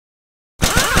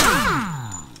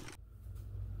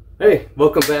Hey,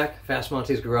 welcome back, Fast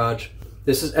Monty's Garage.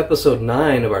 This is episode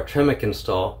 9 of our TREMEC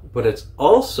install, but it's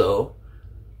also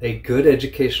a good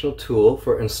educational tool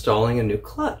for installing a new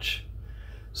clutch.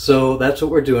 So that's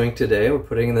what we're doing today. We're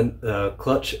putting the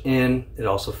clutch in. It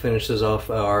also finishes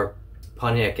off our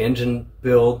Pontiac engine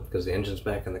build because the engine's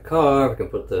back in the car. We can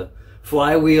put the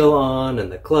flywheel on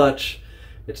and the clutch.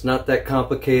 It's not that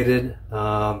complicated,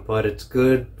 but it's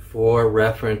good for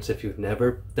reference if you've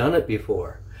never done it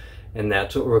before. And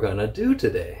that's what we're going to do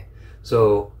today.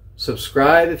 So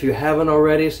subscribe if you haven't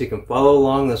already so you can follow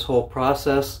along this whole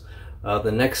process. The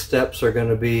next steps are going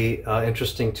to be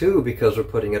interesting too because we're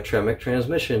putting a TREMEC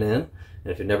transmission in.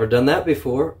 And if you've never done that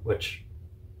before, which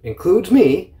includes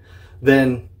me,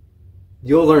 then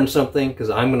you'll learn something because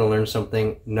I'm going to learn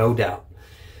something, no doubt.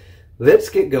 Let's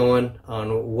get going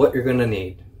on what you're going to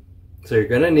need. So you're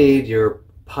going to need your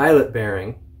pilot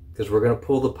bearing because we're going to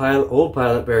pull the old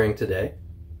pilot bearing today.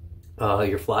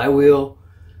 Your flywheel,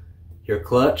 your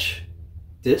clutch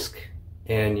disc,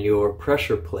 and your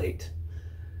pressure plate.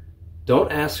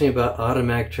 Don't ask me about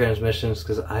automatic transmissions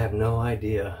because I have no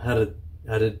idea how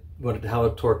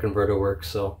a torque converter works,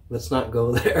 so let's not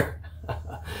go there.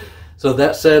 So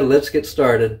that said, let's get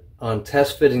started on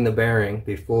test fitting the bearing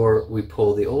before we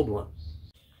pull the old one.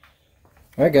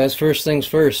 Alright guys, first things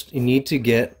first, you need to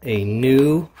get a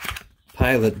new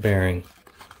pilot bearing.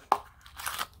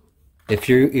 If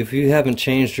you haven't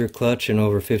changed your clutch in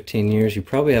over 15 years, you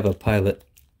probably have a pilot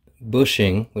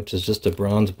bushing, which is just a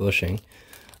bronze bushing,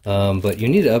 but you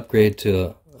need to upgrade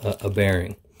to a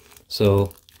bearing.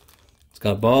 So it's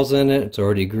got balls in it, it's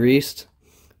already greased,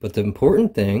 but the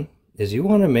important thing is you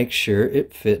want to make sure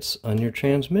it fits on your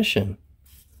transmission.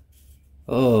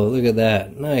 Oh, look at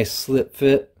that, nice slip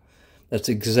fit. That's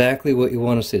exactly what you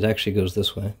want to see. It actually goes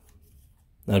this way,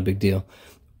 not a big deal.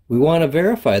 We want to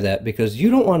verify that because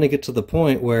you don't want to get to the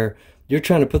point where you're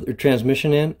trying to put your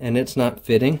transmission in and it's not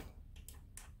fitting.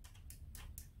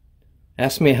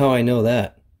 Ask me how I know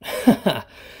that.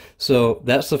 So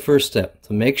that's the first step.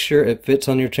 So make sure it fits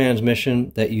on your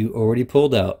transmission that you already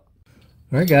pulled out.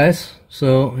 Alright guys,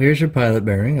 so here's your pilot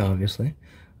bearing, obviously.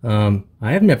 I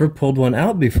have never pulled one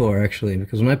out before actually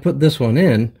because when I put this one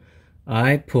in,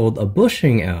 I pulled a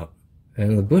bushing out.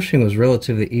 And the bushing was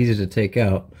relatively easy to take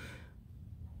out.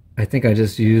 I think I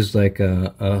just used like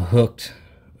a hooked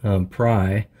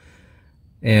pry,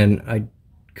 and I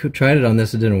tried it on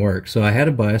this, it didn't work, so I had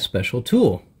to buy a special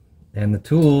tool. And the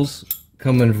tools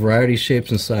come in variety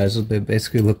shapes and sizes. They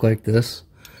basically look like this,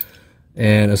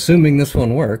 and assuming this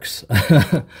one works,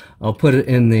 I'll put it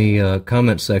in the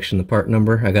comment section, the part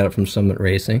number. I got it from Summit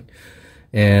Racing,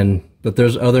 but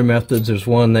there's other methods. There's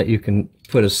one that you can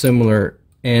put a similar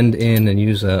end in and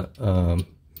use a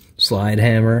slide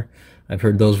hammer. I've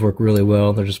heard those work really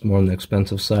well. They're just more on the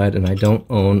expensive side, and I don't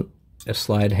own a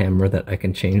slide hammer that I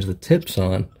can change the tips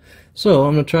on. So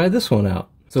I'm going to try this one out.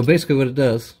 So basically what it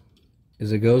does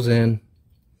is it goes in,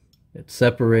 it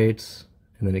separates,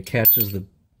 and then it catches the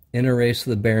inner race of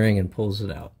the bearing and pulls it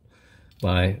out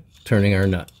by turning our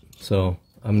nut. So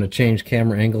I'm going to change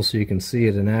camera angle so you can see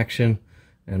it in action,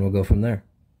 and we'll go from there.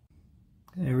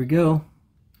 There we go.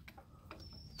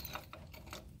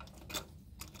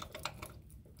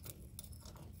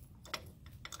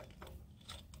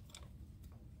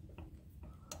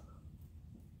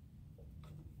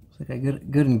 I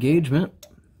got good engagement,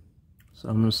 so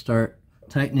I'm going to start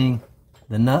tightening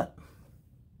the nut.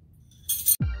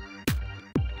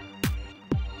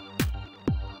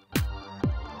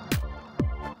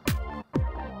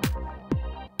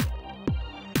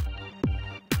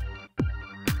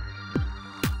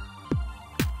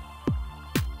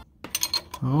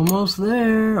 Almost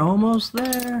there, almost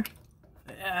there.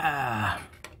 Yeah.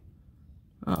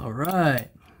 All right.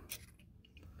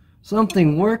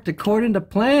 Something worked according to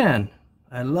plan.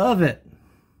 I love it.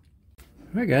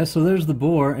 Alright guys, so there's the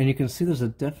bore, and you can see there's a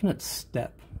definite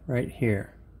step right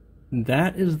here.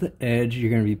 That is the edge you're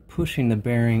going to be pushing the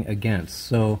bearing against.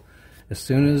 So as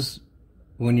soon as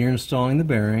when you're installing the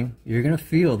bearing, you're going to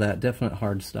feel that definite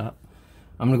hard stop.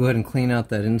 I'm going to go ahead and clean out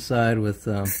that inside with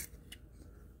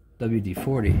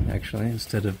WD-40 actually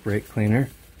instead of brake cleaner.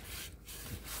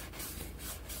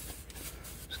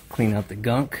 Just clean out the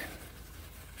gunk.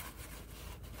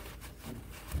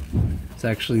 It's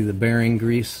actually the bearing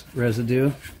grease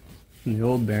residue from the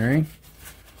old bearing.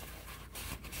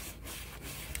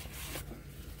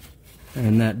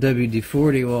 And that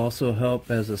WD-40 will also help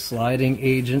as a sliding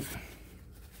agent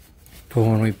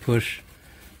for when we push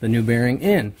the new bearing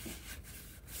in.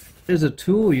 There's a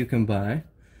tool you can buy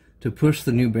to push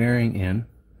the new bearing in,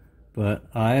 but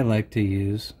I like to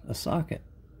use a socket.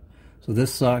 So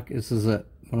this is one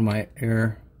of my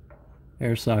air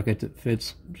air socket that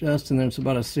fits just in there. It's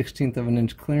about a 1/16 of an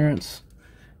inch clearance,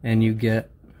 and you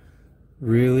get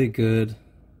really good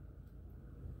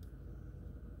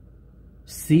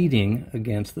seating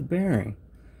against the bearing.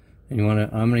 And you want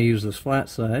to, I'm going to use this flat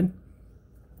side,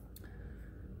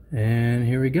 and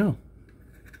here we go.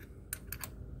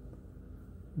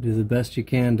 Do the best you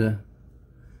can to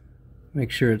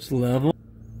make sure it's level,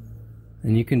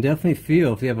 and you can definitely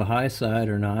feel if you have a high side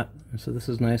or not. So this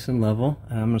is nice and level,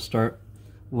 and I'm going to start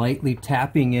lightly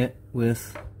tapping it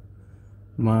with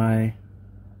my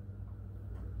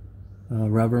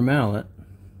rubber mallet.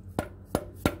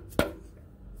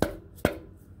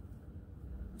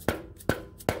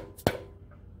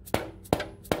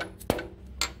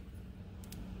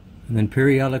 And then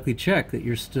periodically check that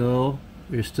you're still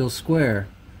square.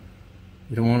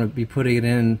 You don't want to be putting it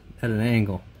in at an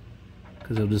angle,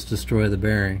 because it'll just destroy the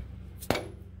bearing.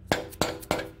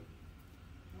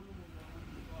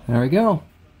 There we go.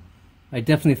 I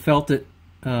definitely felt it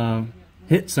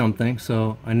hit something,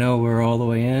 so I know we're all the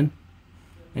way in.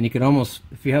 And you can almost,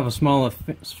 if you have a small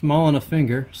enough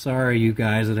finger, sorry you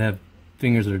guys that have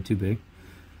fingers that are too big,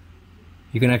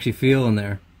 you can actually feel in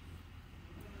there.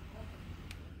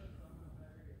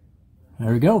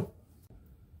 There we go.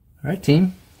 Alright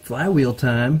team, flywheel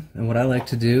time. And what I like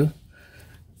to do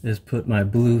is put my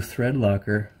blue thread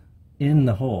locker in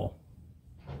the hole.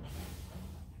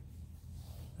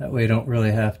 That way you don't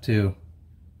really have to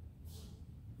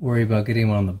worry about getting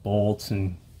them on the bolts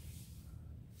and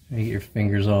you get your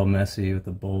fingers all messy with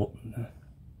the bolt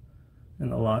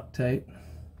and the Loctite.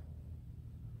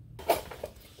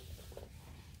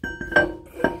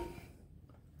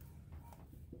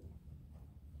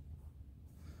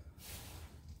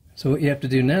 So what you have to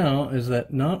do now is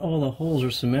that not all the holes are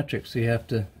symmetric, so you have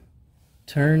to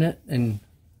turn it, and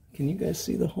can you guys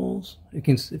see the holes? If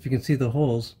you can see the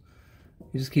holes,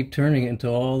 you just keep turning it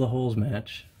until all the holes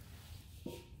match.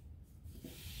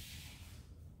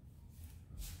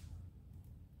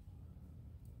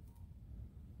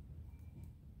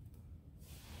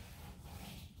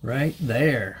 Right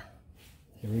there.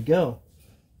 Here we go.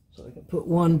 So I can put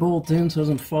one bolt in so it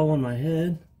doesn't fall on my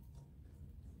head.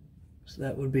 So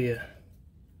that would be a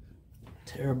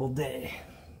terrible day.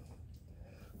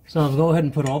 So I'll go ahead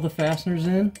and put all the fasteners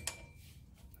in,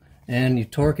 and you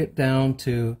torque it down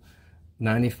to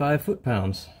 95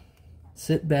 foot-pounds.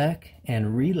 Sit back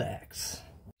and relax.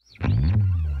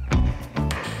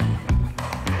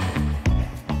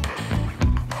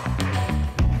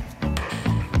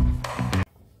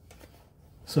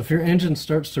 So if your engine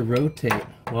starts to rotate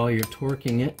while you're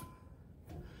torquing it,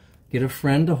 get a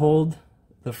friend to hold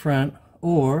the front,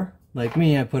 or like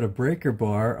me, I put a breaker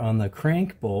bar on the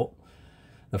crank bolt,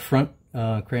 the front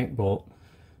crank bolt,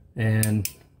 and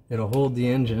it'll hold the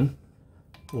engine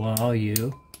while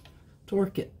you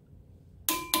torque it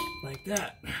like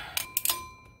that.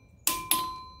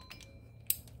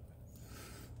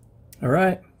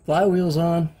 Alright, flywheel's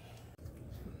on.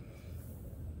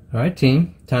 Alright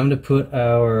team, time to put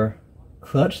our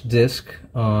clutch disc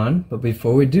on, but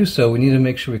before we do so, we need to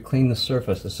make sure we clean the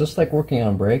surface. It's just like working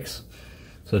on brakes.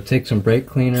 So take some brake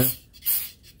cleaner.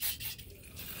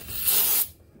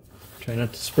 Try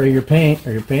not to spray your paint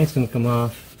or your paint's going to come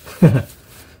off.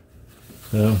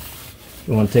 So you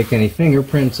don't want to take any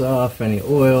fingerprints off, any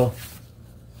oil.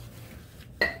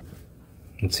 You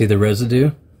can see the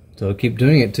residue. So keep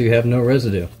doing it till you have no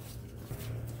residue.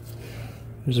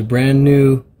 There's a brand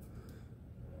new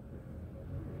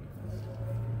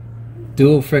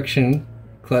dual friction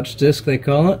clutch disc, they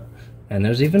call it, and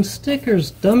there's even stickers,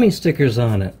 dummy stickers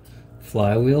on it.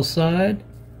 Flywheel side,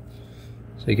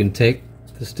 so you can take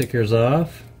the stickers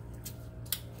off,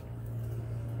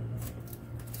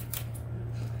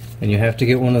 and you have to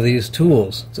get one of these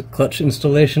tools. It's a clutch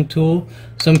installation tool.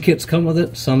 Some kits come with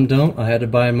it, some don't. I had to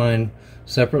buy mine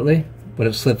separately, but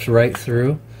it slips right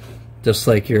through, just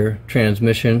like your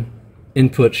transmission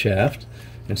input shaft.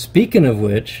 And speaking of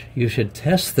which, you should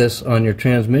test this on your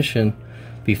transmission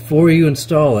before you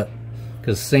install it,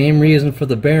 because same reason for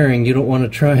the bearing, you don't want to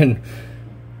try and,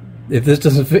 if this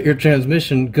doesn't fit your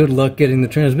transmission, good luck getting the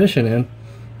transmission in.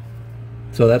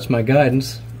 So that's my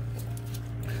guidance.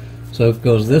 So it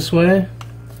goes this way,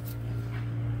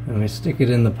 and we stick it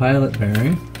in the pilot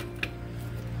bearing,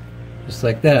 just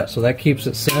like that. So that keeps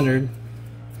it centered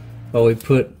while we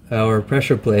put our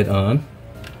pressure plate on.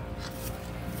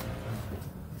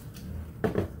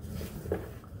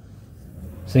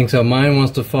 Seeing how mine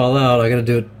wants to fall out, I gotta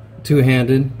do it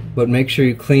two-handed, but make sure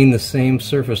you clean the same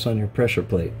surface on your pressure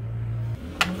plate.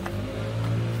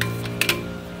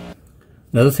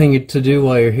 Another thing to do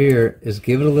while you're here is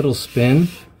give it a little spin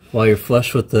while you're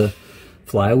flush with the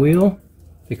flywheel,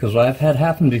 because what I've had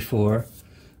happen before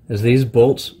is these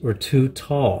bolts were too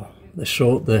tall.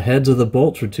 The heads of the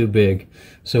bolts were too big,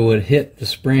 so it would hit the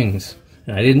springs.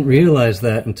 And I didn't realize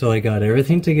that until I got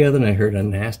everything together and I heard a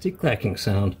nasty clacking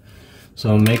sound.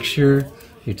 So make sure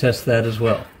you test that as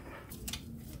well.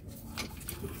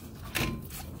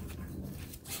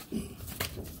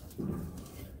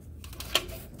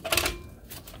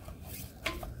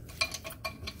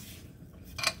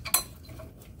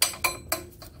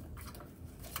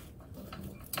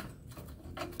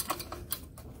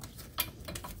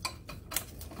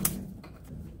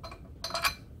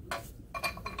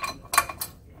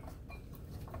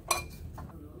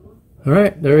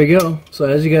 Alright, there we go. So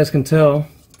as you guys can tell,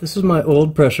 this is my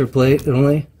old pressure plate. It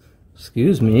only,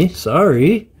 excuse me,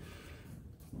 sorry.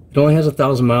 It only has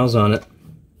 1,000 miles on it.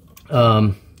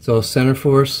 So center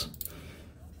force,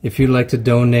 if you'd like to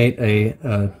donate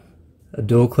a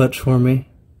dual clutch for me,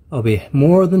 I'll be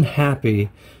more than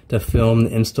happy to film the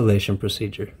installation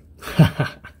procedure.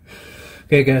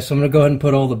 Okay guys, so I'm going to go ahead and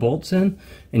put all the bolts in,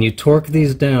 and you torque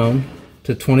these down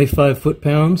to 25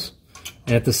 foot-pounds.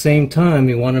 And at the same time,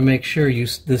 you want to make sure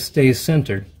this stays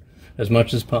centered as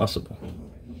much as possible.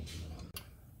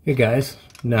 Okay guys,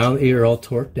 now that you're all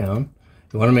torqued down,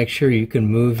 you want to make sure you can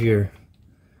move your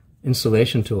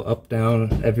installation tool up,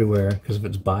 down, everywhere, because if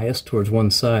it's biased towards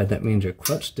one side, that means your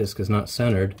clutch disc is not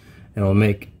centered, and it will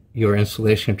make your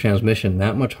installation of transmission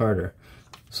that much harder.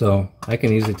 So I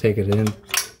can easily take it in,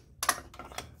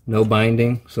 no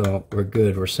binding, so we're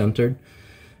good, we're centered.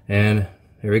 And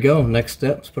here we go. Next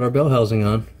step, let's put our bell housing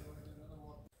on.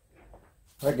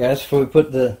 Alright guys, before we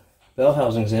put the bell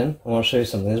housings in, I want to show you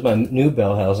something. This is my new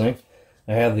bell housing.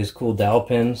 I have these cool dowel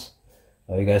pins.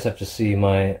 You guys have to see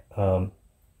my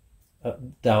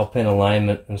dowel pin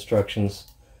alignment instructions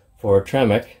for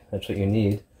TREMEC. That's what you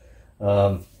need.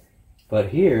 But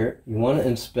here, you want to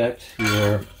inspect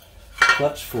your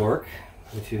clutch fork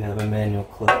if you have a manual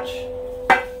clutch.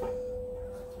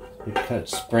 It's kind of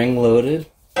spring-loaded.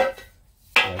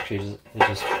 Actually, it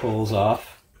just pulls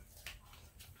off.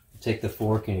 You take the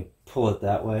fork and you pull it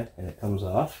that way, and it comes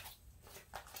off.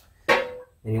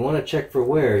 And you want to check for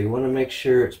wear. You want to make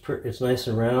sure it's nice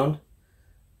and round,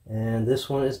 and this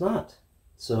one is not.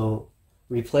 So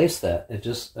replace that. It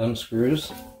just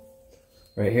unscrews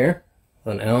right here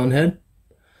on Allen head.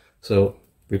 So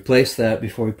replace that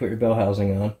before we put your bell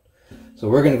housing on. So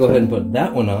we're going to go ahead and put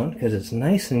that one on because it's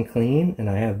nice and clean, and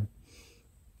I have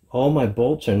all my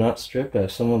bolts are not stripped. I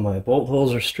have some of my bolt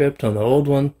holes are stripped on the old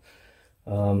one.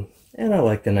 And I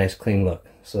like the nice clean look.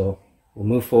 So we'll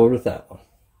move forward with that one.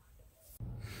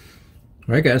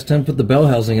 Alright guys, time to put the bell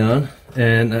housing on.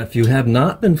 And if you have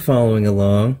not been following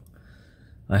along,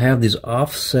 I have these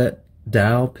offset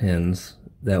dowel pins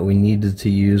that we needed to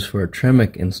use for a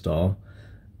TREMEC install.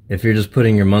 If you're just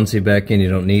putting your Muncie back in, you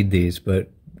don't need these, but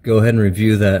go ahead and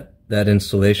review that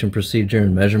installation procedure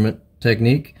and measurement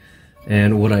technique.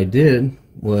 And what I did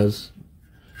was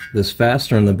this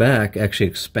fastener on the back actually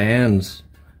expands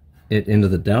it into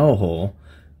the dowel hole,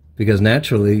 because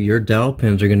naturally your dowel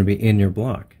pins are going to be in your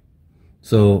block.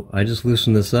 So I just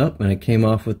loosened this up and it came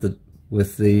off with the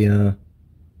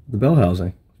bell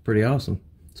housing. Pretty awesome.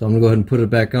 So I'm going to go ahead and put it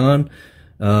back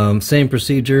on. Same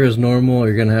procedure as normal.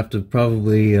 You're going to have to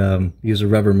probably use a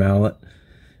rubber mallet.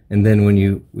 And then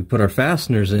when we put our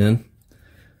fasteners in,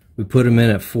 we put them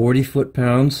in at 40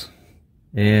 foot-pounds.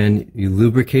 And you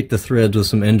lubricate the threads with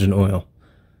some engine oil.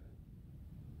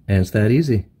 And it's that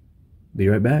easy. Be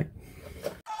right back.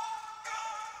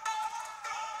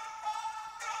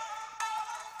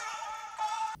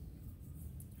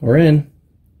 We're in.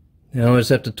 Now I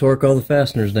just have to torque all the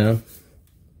fasteners down.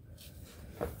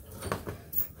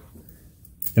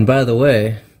 And by the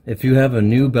way, if you have a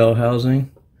new bell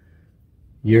housing,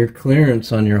 your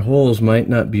clearance on your holes might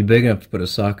not be big enough to put a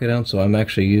socket on, so I'm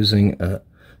actually using a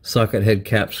socket head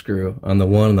cap screw on the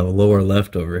one on the lower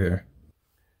left over here.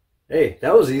 Hey,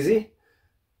 that was easy.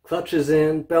 Clutch is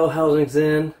in, bell housing's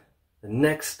in. The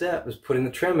next step is putting the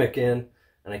TREMEC in,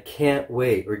 and I can't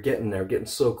wait. We're getting there. We're getting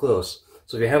so close.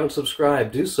 So if you haven't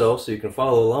subscribed, do so you can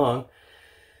follow along.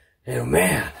 And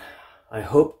man, I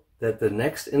hope that the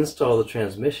next install of the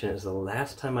transmission is the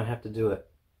last time I have to do it.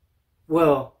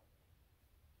 Well,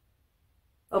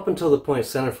 up until the point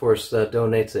Center Force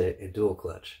donates a dual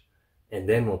clutch. And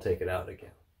then we'll take it out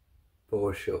again.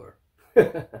 For sure.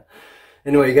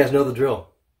 Anyway, you guys know the drill.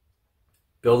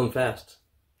 Build them fast.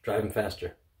 Drive them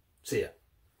faster. See ya.